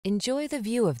Enjoy the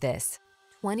view of this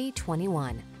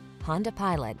 2021 Honda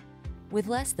Pilot. With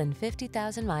less than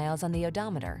 50,000 miles on the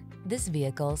odometer, this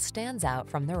vehicle stands out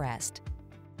from the rest.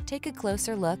 Take a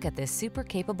closer look at this super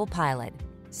capable Pilot.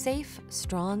 Safe,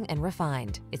 strong, and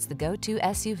refined, it's the go-to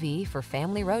SUV for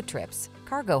family road trips,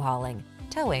 cargo hauling,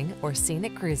 towing, or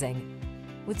scenic cruising.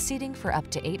 With seating for up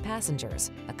to 8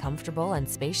 passengers, a comfortable and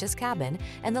spacious cabin,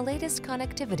 and the latest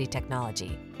connectivity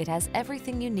technology, it has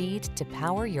everything you need to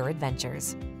power your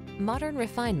adventures. Modern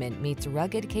refinement meets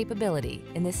rugged capability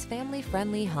in this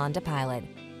family-friendly Honda Pilot.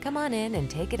 Come on in and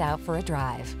take it out for a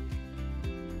drive.